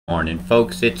Morning,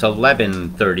 folks. It's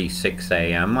 11:36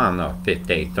 a.m. on the 5th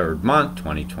day, 3rd month,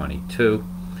 2022.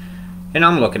 And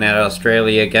I'm looking at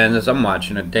Australia again as I'm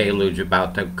watching a deluge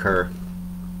about to occur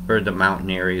for the mountain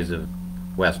areas of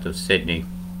west of Sydney,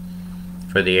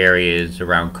 for the areas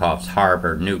around Coffs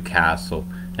Harbour, Newcastle,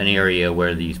 an area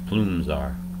where these plumes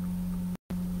are.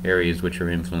 Areas which are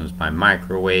influenced by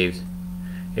microwaves,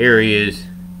 areas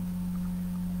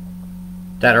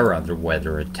that are under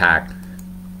weather attack.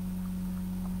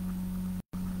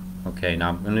 Okay, now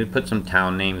I'm going to put some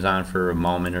town names on for a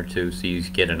moment or two so you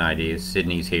get an idea.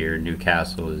 Sydney's here,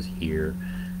 Newcastle is here.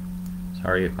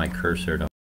 Sorry if my cursor don't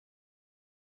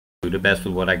do the best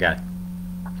with what I got.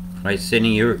 Alright,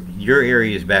 Sydney, your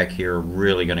areas back here are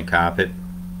really going to cop it.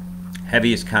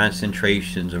 Heaviest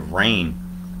concentrations of rain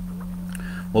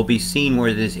will be seen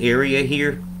where this area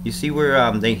here, you see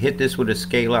where they hit this with a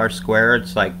scalar square,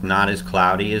 it's like not as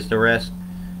cloudy as the rest.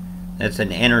 That's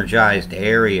an energized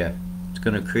area.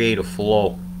 Going to create a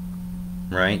flow,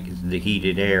 right? It's the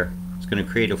heated air. It's going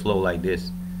to create a flow like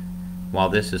this while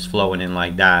this is flowing in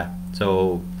like that.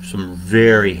 So some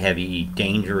very heavy,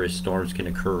 dangerous storms can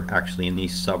occur actually in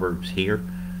these suburbs here.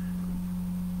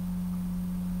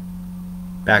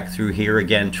 Back through here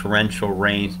again, torrential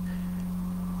rains.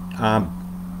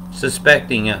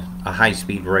 Suspecting a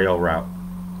high-speed rail route.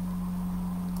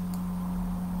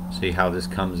 See how this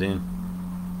comes in?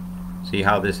 See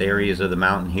how this areas of the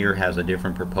mountain here has a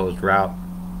different proposed route?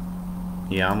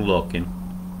 Yeah, I'm looking.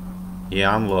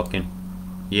 Yeah, I'm looking.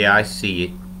 Yeah, I see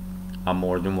it on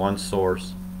more than one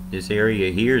source. This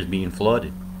area here is being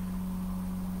flooded.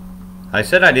 I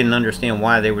said I didn't understand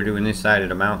why they were doing this side of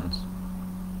the mountains.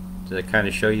 Does that kind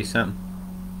of show you something?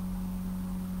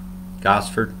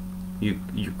 Gosford, you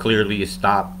clearly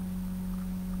stop.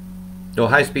 Though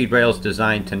high-speed rail is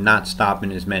designed to not stop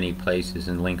in as many places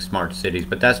and link smart cities,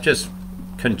 but that's just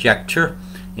conjecture,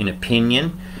 an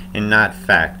opinion, and not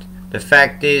fact. The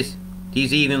fact is,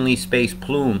 these evenly spaced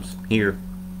plumes here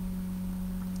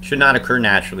should not occur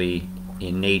naturally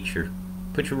in nature.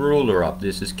 Put your ruler up.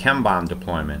 This is chem bomb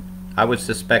deployment. I would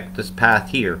suspect this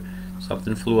path here,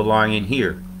 something flew along in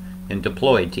here and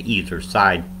deployed to either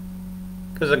side.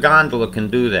 Because a gondola can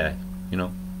do that. You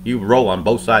know, you row on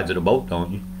both sides of the boat,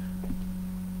 don't you?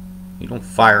 You don't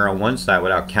fire on one side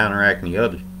without counteracting the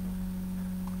other.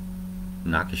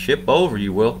 Knock a ship over,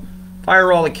 you will.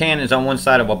 Fire all the cannons on one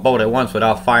side of a boat at once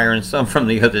without firing some from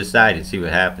the other side and see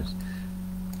what happens.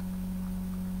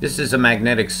 This is a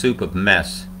magnetic soup of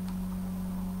mess.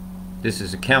 This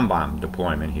is a chem bomb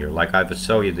deployment here. Like I've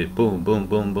shown you that boom, boom,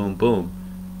 boom, boom, boom.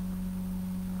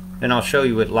 And I'll show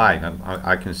you it live.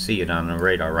 I can see it on the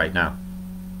radar right now.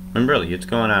 And really, it's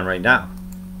going on right now.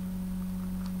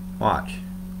 Watch.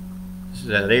 This is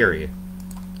that area.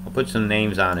 I'll put some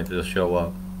names on it, they'll show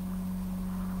up.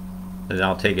 And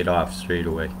I'll take it off straight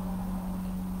away.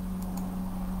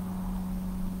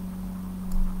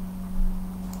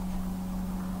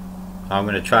 I'm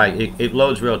going to try. It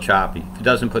loads real choppy. If it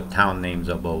doesn't put town names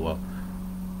up, oh well.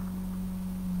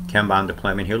 Chem bomb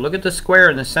deployment here. Look at the square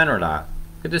in the center of that.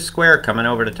 Look at this square coming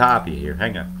over the top of you here.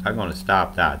 Hang on. I'm going to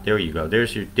stop that. There you go.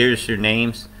 There's your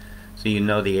names. So you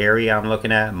know the area I'm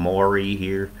looking at. Maury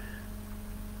here.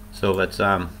 So let's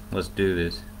do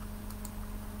this.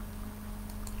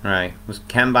 Alright, with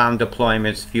chem bomb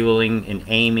deployments fueling and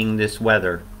aiming this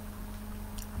weather.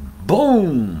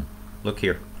 Boom! Look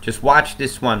here. Just watch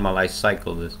this one while I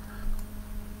cycle this.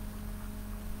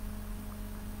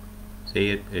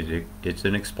 See, it's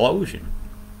an explosion.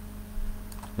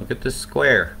 Look at this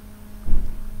square.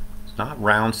 It's not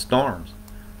round storms.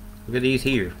 Look at these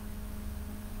here.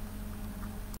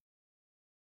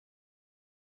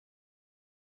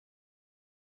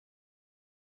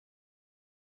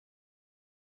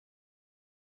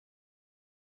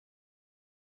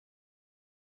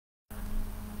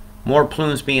 More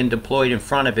plumes being deployed in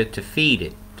front of it to feed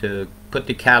it, to put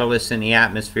the catalysts in the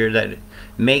atmosphere that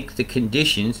make the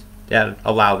conditions that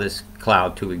allow this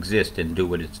cloud to exist and do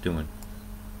what it's doing.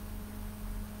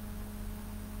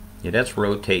 Yeah, that's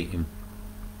rotating.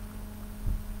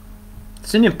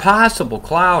 It's an impossible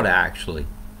cloud, actually.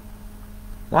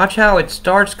 Watch how it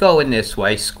starts going this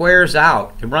way, squares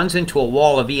out, it runs into a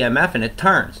wall of EMF and it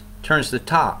turns the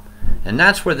top. And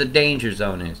that's where the danger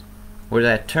zone is, where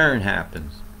that turn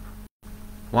happens.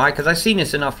 Why? Because I've seen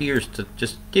this enough years to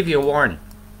just give you a warning.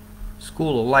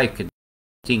 School of Life can be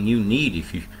anything you need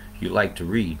if you like to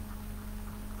read.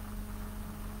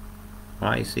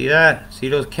 Alright, you see that? See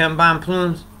those chem bomb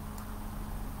plumes?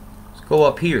 Let's go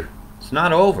up here. It's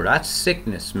not over. That's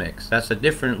sickness mix. That's a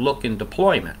different looking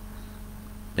deployment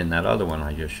than that other one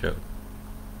I just showed.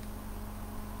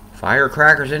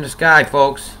 Firecrackers in the sky,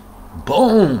 folks.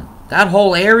 Boom! That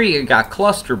whole area got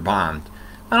cluster bombed.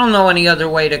 I don't know any other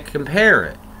way to compare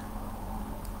it.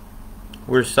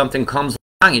 Where something comes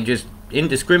along, it just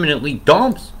indiscriminately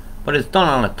dumps. But it's done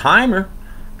on a timer.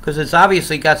 Because it's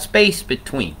obviously got space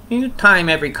between. You time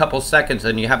every couple seconds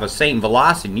and you have the same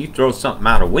velocity and you throw something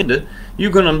out a window,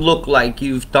 you're going to look like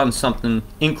you've done something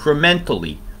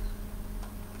incrementally.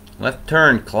 Left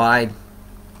turn, Clyde.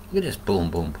 Look at this boom,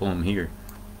 boom, boom here.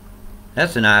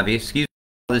 That's an obvious. Excuse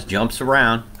me, this jumps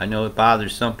around. I know it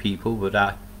bothers some people, but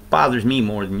it bothers me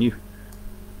more than you.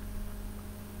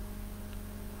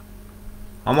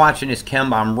 I'm watching this chem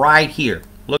bomb right here.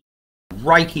 Look,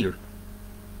 right here.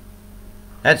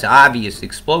 That's obvious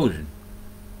explosion.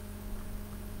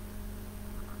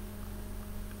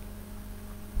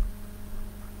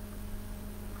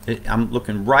 I'm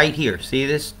looking right here. See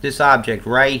this object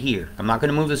right here. I'm not going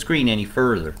to move the screen any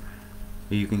further.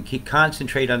 You can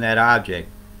concentrate on that object.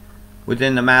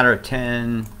 Within the matter of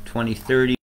 10, 20,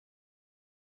 30.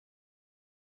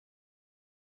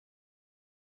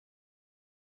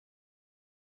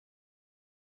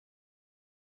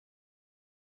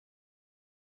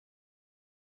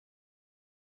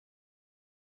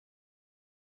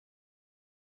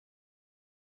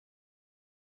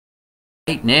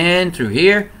 And then through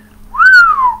here.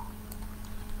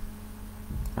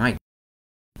 My,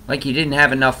 like you didn't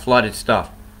have enough flooded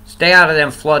stuff. Stay out of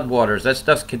them flood waters. That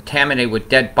stuff's contaminated with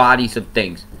dead bodies of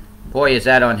things. Boy, is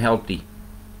that unhealthy.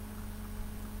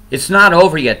 It's not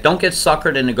over yet. Don't get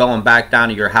suckered into going back down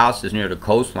to your houses near the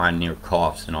coastline, near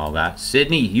coughs and all that.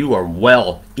 Sydney, you are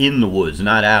well in the woods,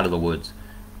 not out of the woods.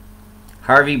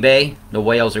 Harvey Bay, the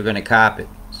whales are going to cop it.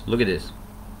 So look at this.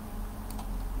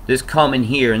 This coming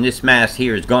here and this mass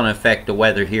here is going to affect the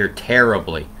weather here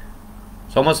terribly.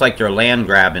 It's almost like they're land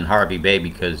grabbing Harvey Bay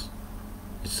because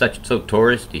it's so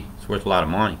touristy. It's worth a lot of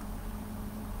money.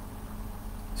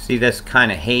 See this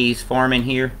kind of haze forming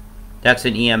here? That's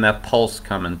an EMF pulse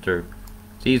coming through.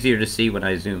 It's easier to see when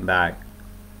I zoom back.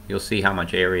 You'll see how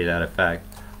much area that affects.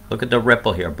 Look at the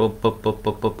ripple here. Boop, boop, boop,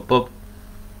 boop, boop, boop.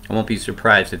 I won't be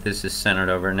surprised if this is centered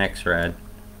over an X-rad.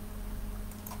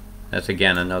 That's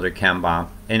again another chem bomb.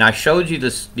 And I showed you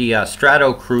this, the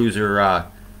Strato Cruiser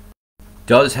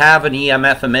does have an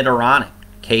EMF emitter on it,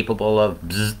 capable of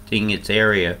bzzing its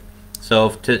area. So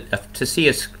to see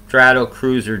a Strato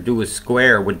Cruiser do a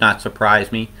square would not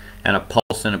surprise me, and a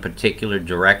pulse in a particular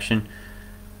direction.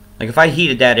 Like if I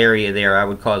heated that area there, I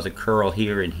would cause a curl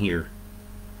here and here.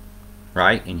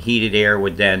 Right? And heated air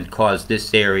would then cause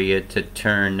this area to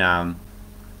turn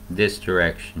this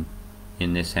direction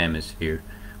in this hemisphere,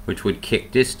 which would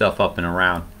kick this stuff up and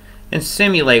around and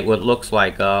simulate what looks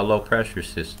like a low pressure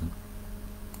system.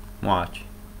 Watch.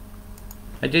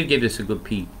 I did give this a good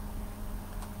peek.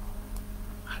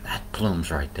 That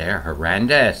plume's right there.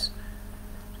 Horrendous.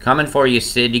 Coming for you,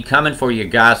 Sydney. Coming for you,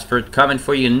 Gosford. Coming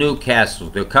for you, Newcastle.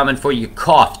 They're coming for you,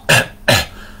 Cough.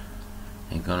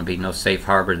 Ain't gonna be no safe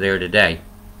harbor there today.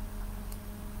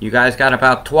 You guys got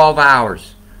about 12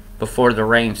 hours before the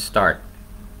rains start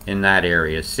in that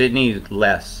area. Sydney,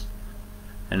 less.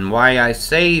 And why I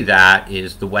say that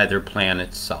is the weather plan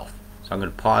itself. So I'm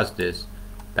going to pause this.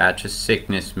 Batch of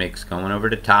sickness mix going over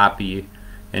the top of you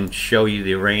and show you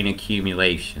the rain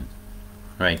accumulation.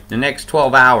 Right, the next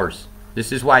 12 hours.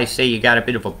 This is why I say you got a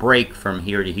bit of a break from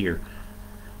here to here.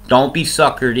 Don't be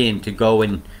suckered in to go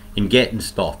and getting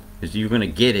stuff, because you're going to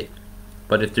get it.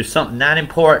 But if there's something not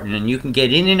important and you can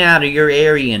get in and out of your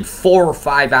area in 4 or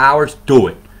 5 hours, do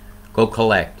it. Go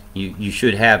collect. You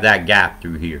should have that gap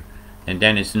through here. And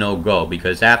then it's no go,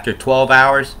 because after 12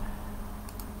 hours,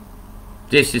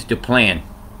 this is the plan.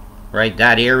 Right?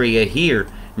 That area here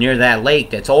near that lake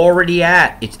that's already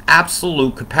at its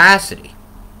absolute capacity.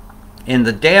 And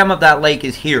the dam of that lake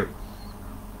is here.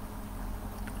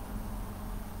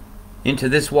 Into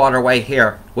this waterway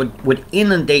here would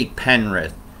inundate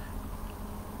Penrith.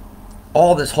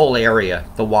 All this whole area,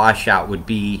 the washout would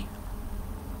be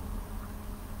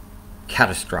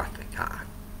catastrophic. I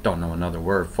don't know another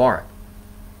word for it.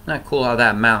 Not cool how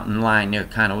that mountain line there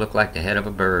kind of looked like the head of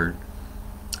a bird.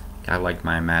 I like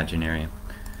my Imaginarium.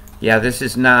 Yeah, this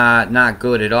is not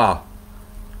good at all.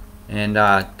 And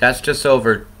that's just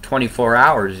over 24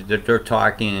 hours that they're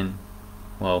talking.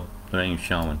 Well, they ain't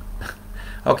showing.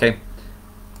 Okay.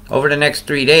 Over the next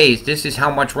 3 days, this is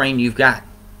how much rain you've got.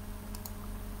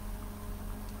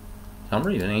 Some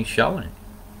reason ain't showing it.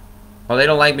 Well, they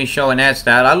don't like me showing that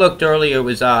stat. I looked earlier, it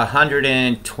was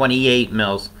 128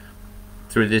 mils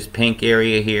through this pink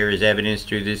area here is evidence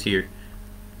through this here,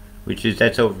 which is,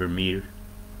 that's over a meter.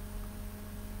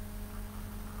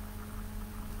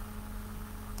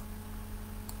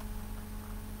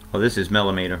 Well, this is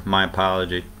millimeter. My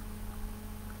apology.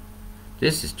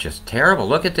 This is just terrible.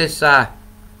 Look at this,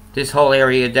 this whole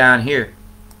area down here.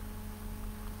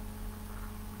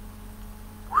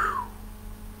 Whew.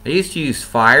 They used to use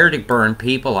fire to burn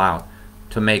people out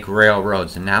to make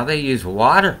railroads, and now they use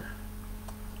water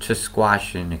to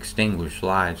squash and extinguish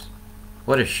lives.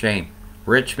 What a shame.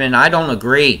 Richmond, I don't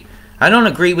agree. I don't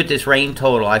agree with this rain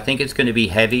total. I think it's going to be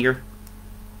heavier.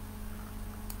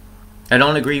 I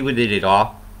don't agree with it at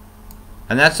all.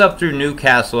 And that's up through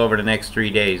Newcastle over the next 3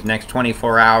 days. Next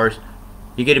 24 hours,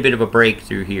 you get a bit of a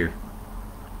breakthrough here.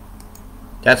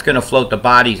 That's going to float the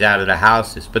bodies out of the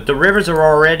houses. But the rivers are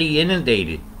already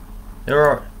inundated.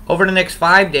 Over the next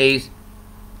 5 days,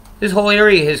 this whole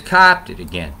area has copped it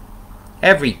again.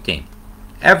 Everything.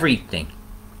 Everything.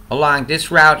 Along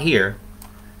this route here.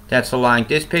 That's along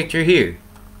this picture here.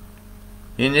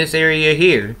 In this area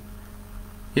here.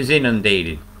 Is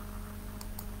inundated.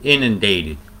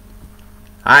 Inundated.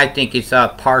 I think it's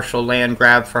a partial land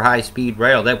grab for high-speed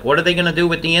rail. What are they going to do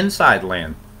with the inside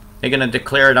land? They're going to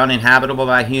declare it uninhabitable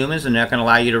by humans and they're not going to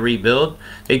allow you to rebuild?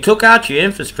 They took out your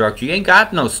infrastructure. You ain't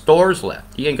got no stores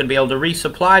left. You ain't going to be able to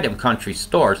resupply them country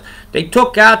stores. They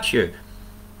took out your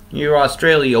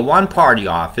Australia one-party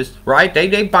office, right?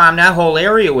 They bombed that whole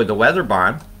area with the weather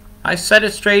bomb. I said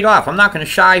it straight off. I'm not going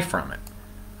to shy from it.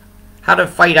 How to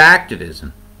fight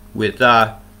activism with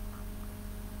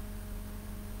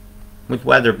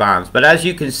weather bombs. But as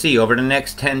you can see, over the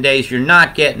next 10 days, you're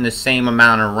not getting the same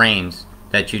amount of rains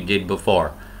that you did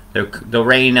before. The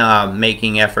rain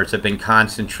making efforts have been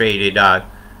concentrated,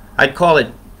 I'd call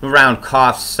it around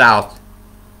Coffs South,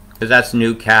 because that's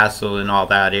Newcastle and all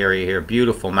that area here.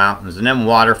 Beautiful mountains. And then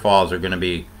waterfalls are going to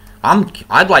be...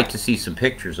 I'd like to see some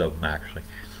pictures of them, actually.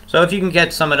 So if you can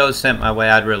get some of those sent my way,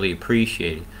 I'd really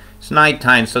appreciate it. It's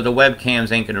nighttime, so the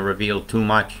webcams ain't going to reveal too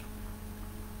much.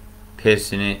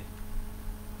 Pissing it.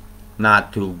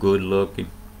 Not too good looking.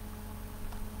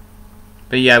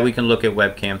 But yeah, we can look at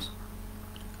webcams.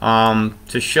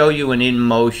 To show you an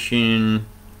in-motion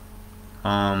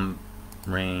rain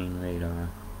radar.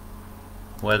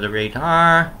 Weather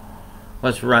radar.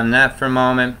 Let's run that for a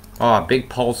moment. Oh, a big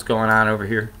pulse going on over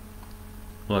here.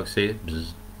 Look, see it?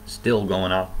 Bzz, still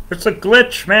going on. It's a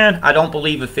glitch, man. I don't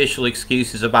believe official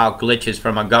excuses about glitches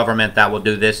from a government that will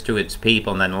do this to its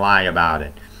people and then lie about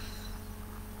it.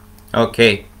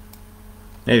 Okay.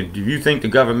 Hey, do you think the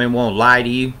government won't lie to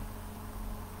you?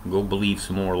 Go believe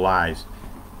some more lies.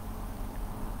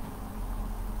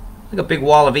 Look, a big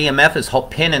wall of EMF is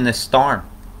pinning this storm.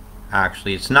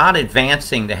 Actually, it's not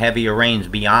advancing the heavier rains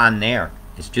beyond there.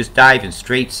 It's just diving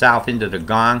straight south into the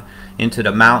Gong, into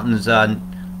the mountains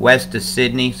west of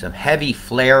Sydney. Some heavy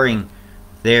flaring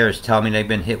there is telling me they've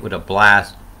been hit with a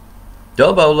blast.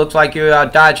 Dubbo, looks like you're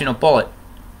dodging a bullet.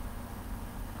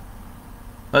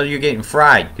 Well, you're getting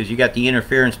fried because you got the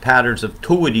interference patterns of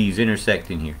two of these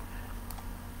intersecting here.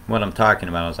 What I'm talking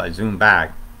about is I zoom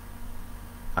back,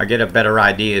 I get a better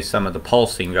idea of some of the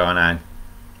pulsing going on.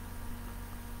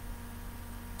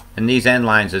 And these end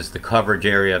lines is the coverage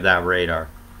area of that radar.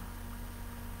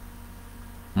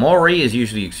 Maury is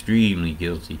usually extremely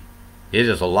guilty. It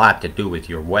has a lot to do with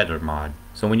your weather mod.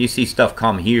 So when you see stuff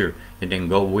come here and then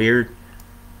go weird,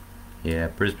 yeah,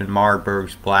 Brisbane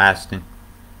Marburg's blasting.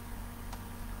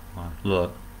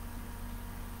 Look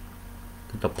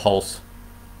at the pulse.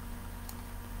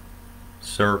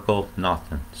 Circle,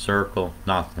 nothing. Circle,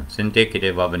 nothing. It's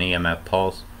indicative of an EMF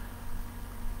pulse.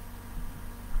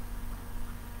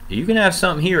 You can have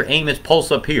something here, aim its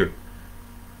pulse up here.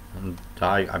 And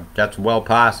that's well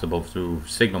possible through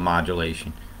signal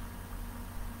modulation.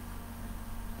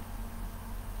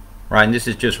 Right, and this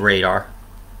is just radar.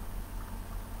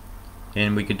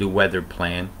 And we could do weather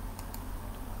plan.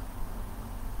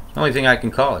 The only thing I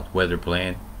can call it, weather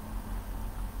plan.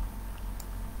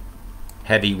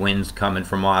 Heavy winds coming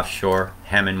from offshore,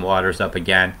 hemming waters up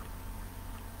again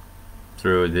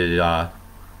through the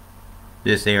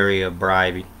this area of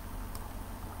Bribey.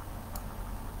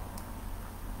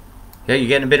 Yeah, you're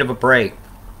getting a bit of a break.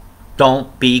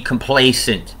 Don't be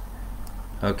complacent,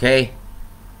 okay?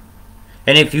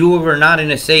 And if you were not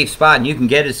in a safe spot, and you can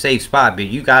get a safe spot, but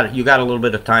you got a little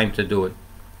bit of time to do it.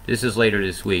 This is later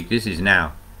this week. This is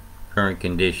now. Current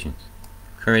conditions.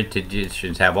 Current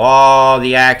conditions have all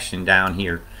the action down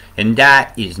here. And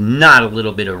that is not a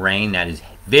little bit of rain. That is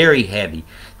very heavy.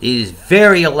 It is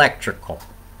very electrical.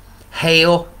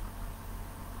 Hail,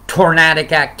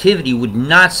 tornadic activity would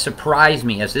not surprise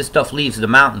me as this stuff leaves the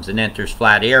mountains and enters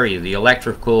flat area. The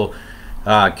electrical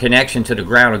connection to the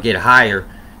ground will get higher.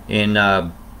 And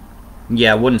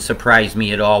yeah, it wouldn't surprise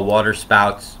me at all. Water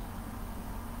spouts.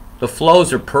 The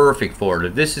flows are perfect for it.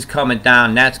 If this is coming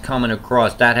down, that's coming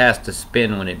across. That has to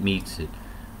spin when it meets it.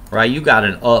 right? You got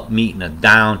an up meeting a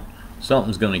down.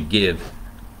 Something's going to give.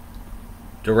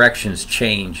 Directions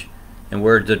change. And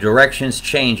where the directions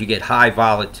change, you get high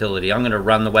volatility. I'm going to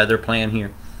run the weather plan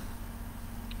here.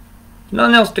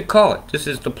 Nothing else to call it. This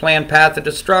is the planned path of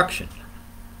destruction.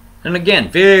 And again,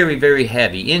 very, very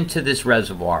heavy into this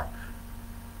reservoir.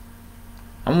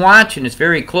 I'm watching this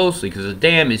very closely because the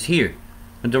dam is here.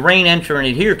 But the rain entering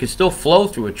it here could still flow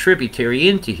through a tributary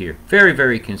into here. Very,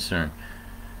 very concerned.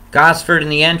 Gosford in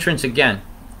the entrance again.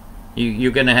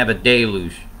 You're going to have a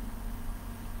deluge.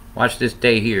 Watch this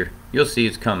day here. You'll see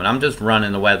it's coming. I'm just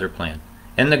running the weather plan.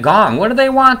 And the gong, what do they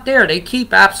want there? They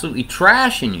keep absolutely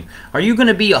trashing you. Are you going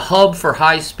to be a hub for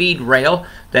high-speed rail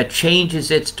that changes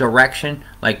its direction?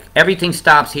 Like everything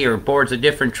stops here, boards a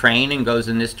different train and goes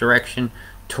in this direction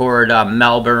toward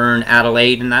Melbourne,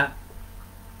 Adelaide and that?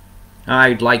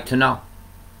 I'd like to know.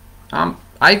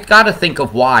 I've got to think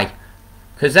of why.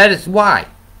 Because that is why.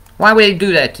 Why would they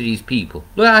do that to these people?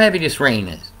 Look how heavy this rain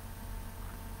is.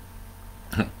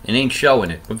 It ain't showing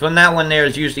it. But from that one there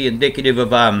is usually indicative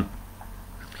of,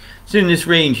 it's in this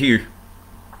range here.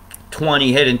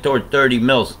 20 heading toward 30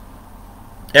 mils.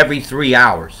 Every 3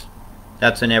 hours.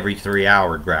 That's an every 3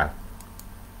 hour graph.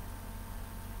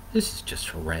 This is just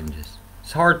horrendous.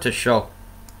 It's hard to show.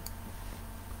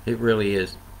 It really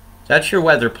is. That's your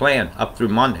weather plan up through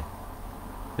Monday.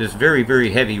 There's very,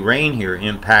 very heavy rain here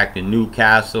impacting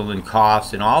Newcastle and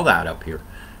Coffs and all that up here.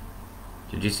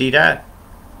 Did you see that?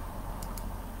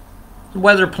 The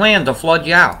weather plan to flood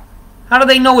you out. How do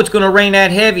they know it's going to rain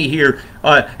that heavy here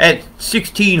at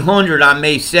 1600 on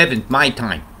May 7th, my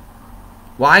time?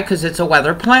 Why? Because it's a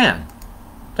weather plan.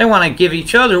 They want to give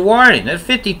each other warning. That's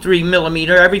 53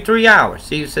 millimeter every 3 hours.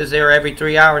 See, it says there every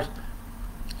 3 hours.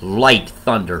 Light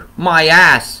thunder. My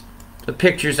ass. The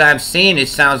pictures I'm seeing, it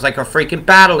sounds like a freaking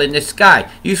battle in the sky.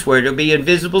 You swear there'll be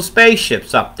invisible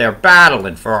spaceships up there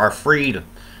battling for our freedom.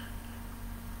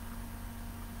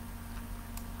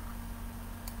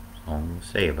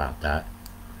 Say about that.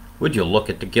 Would you look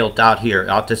at the guilt out here,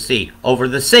 out to sea, over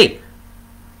the sea?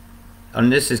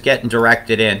 And this is getting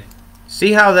directed in.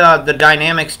 See how the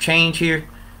dynamics change here?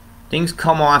 Things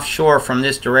come offshore from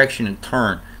this direction and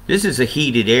turn. This is a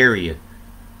heated area.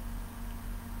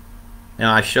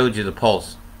 Now I showed you the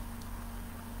pulse.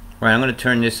 Right, I'm going to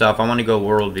turn this off. I want to go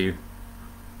world view.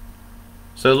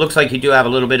 So it looks like you do have a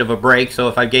little bit of a break. So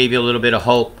if I gave you a little bit of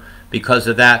hope because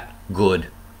of that, good.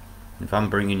 If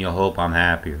I'm bringing you hope, I'm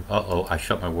happier. Uh-oh, I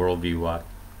shut my world view off.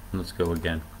 Let's go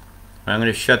again. I'm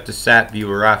going to shut the sat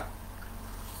viewer off.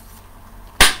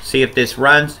 See if this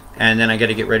runs, and then I got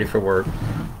to get ready for work.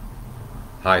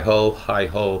 Hi-ho,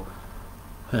 hi-ho.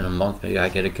 In a month, maybe I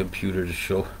get a computer to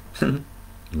show.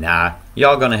 Nah,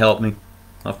 y'all going to help me.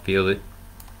 I'll feel it.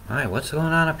 Alright, what's going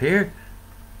on up here?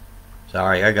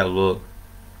 Sorry, I got to look.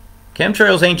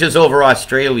 Chemtrails ain't just over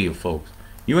Australia, folks.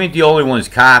 You ain't the only ones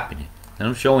copying it. And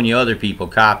I'm showing you other people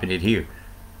copying it here.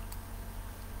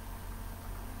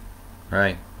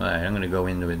 Right. Alright, I'm going to go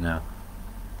into it now.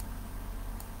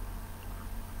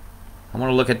 I want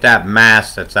to look at that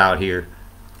mass that's out here.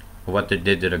 What they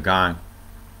did to the gong.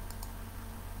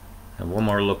 And one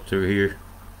more look through here.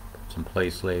 Put some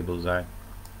place labels on.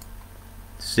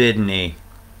 Sydney.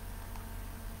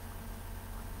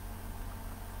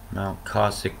 Mount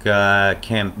Corsica.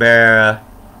 Canberra.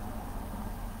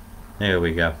 There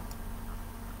we go.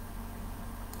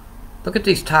 Look at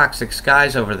these toxic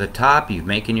skies over the top of you,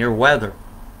 making your weather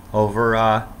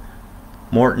over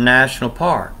Morton National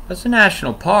Park. That's a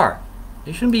national park.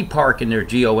 They shouldn't be parking their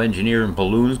geoengineering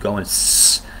balloons going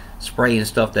spraying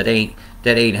stuff that ain't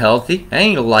healthy. That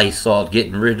ain't a Lysol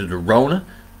getting rid of the Rona.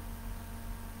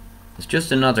 It's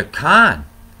just another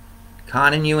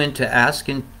conning you into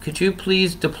asking, could you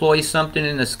please deploy something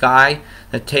in the sky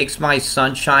that takes my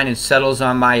sunshine and settles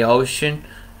on my ocean?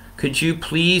 Could you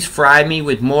please fry me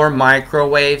with more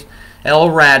microwaves?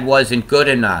 LRAD wasn't good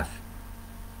enough.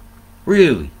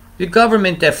 Really? The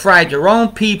government that fried their own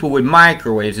people with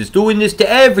microwaves is doing this to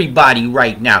everybody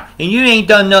right now. And you ain't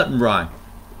done nothing wrong.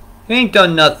 You ain't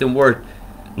done nothing worth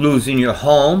losing your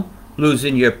home,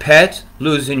 losing your pets,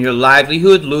 losing your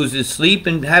livelihood, losing sleep,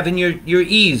 and having your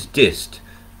ease dissed.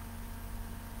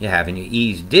 You're having your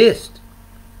ease dissed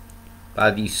by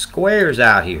these squares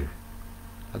out here.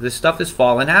 This stuff is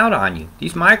falling out on you.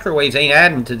 These microwaves ain't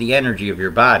adding to the energy of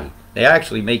your body. They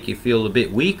actually make you feel a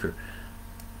bit weaker.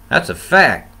 That's a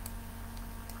fact.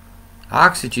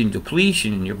 Oxygen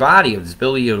depletion in your body, of its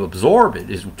ability to absorb it,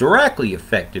 is directly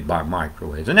affected by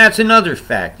microwaves. And that's another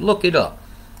fact. Look it up.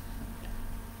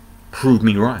 Prove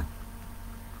me wrong.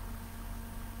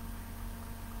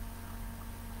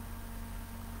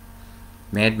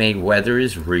 Man-made weather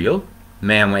is real.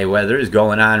 Man-made weather is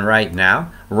going on right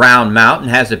now. Round mountain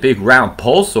has a big round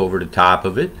pulse over the top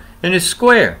of it, and is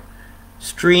square,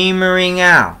 streamering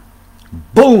out.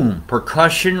 Boom!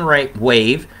 Percussion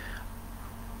wave,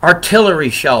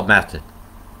 artillery shell method.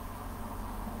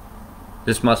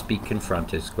 This must be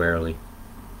confronted squarely.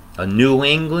 A New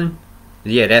England?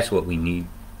 Yeah, that's what we need.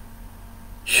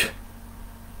 Should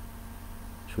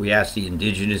we ask the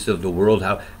indigenous of the world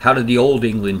how did the old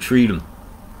England treat them?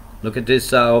 Look at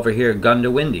this over here,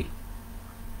 Gunda Windy.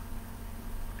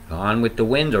 Gone with the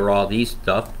wind or all these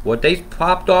stuff. What they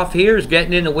popped off here is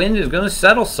getting in the wind is going to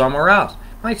settle somewhere else.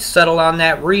 Might settle on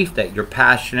that reef that you're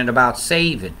passionate about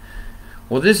saving.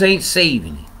 Well, this ain't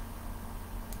saving it.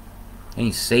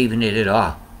 Ain't saving it at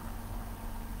all.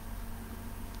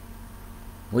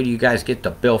 Where do you guys get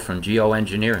the bill from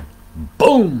geoengineering?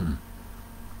 Boom!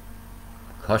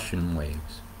 Percussion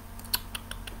waves.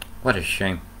 What a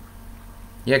shame.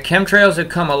 Yeah, chemtrails have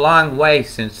come a long way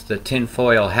since the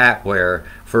tinfoil hat wearer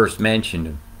first mentioned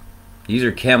them. These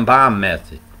are chem bomb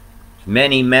methods.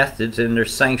 Many methods, and they're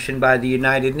sanctioned by the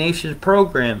United Nations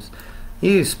programs.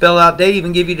 You spell out, they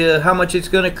even give you how much it's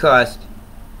going to cost.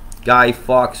 Guy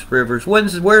Fawkes Rivers.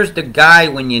 Where's the guy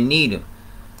when you need him?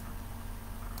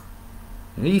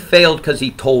 And he failed because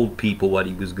he told people what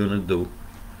he was going to do.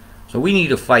 So we need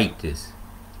to fight this.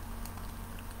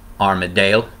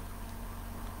 Armadale.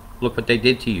 Look what they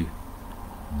did to you.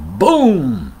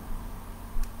 Boom!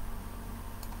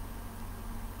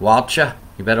 Walcha,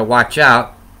 you better watch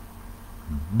out.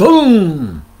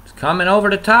 Boom! It's coming over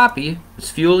the top of you.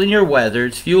 It's fueling your weather.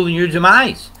 It's fueling your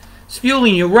demise. It's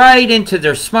fueling you right into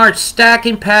their smart stack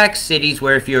and pack cities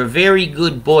where if you're a very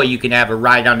good boy, you can have a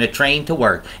ride on the train to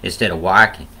work instead of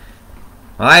walking.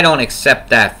 Well, I don't accept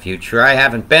that future. I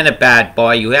haven't been a bad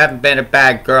boy. You haven't been a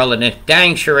bad girl, and it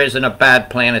dang sure isn't a bad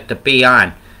planet to be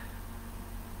on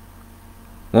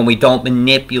when we don't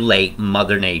manipulate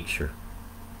Mother Nature.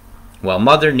 Well,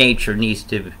 Mother Nature needs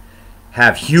to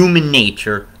have human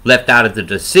nature left out of the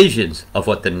decisions of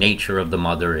what the nature of the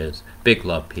mother is. Big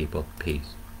love, people.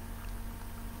 Peace.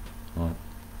 Well,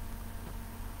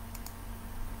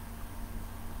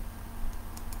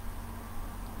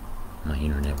 my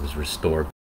internet was restored.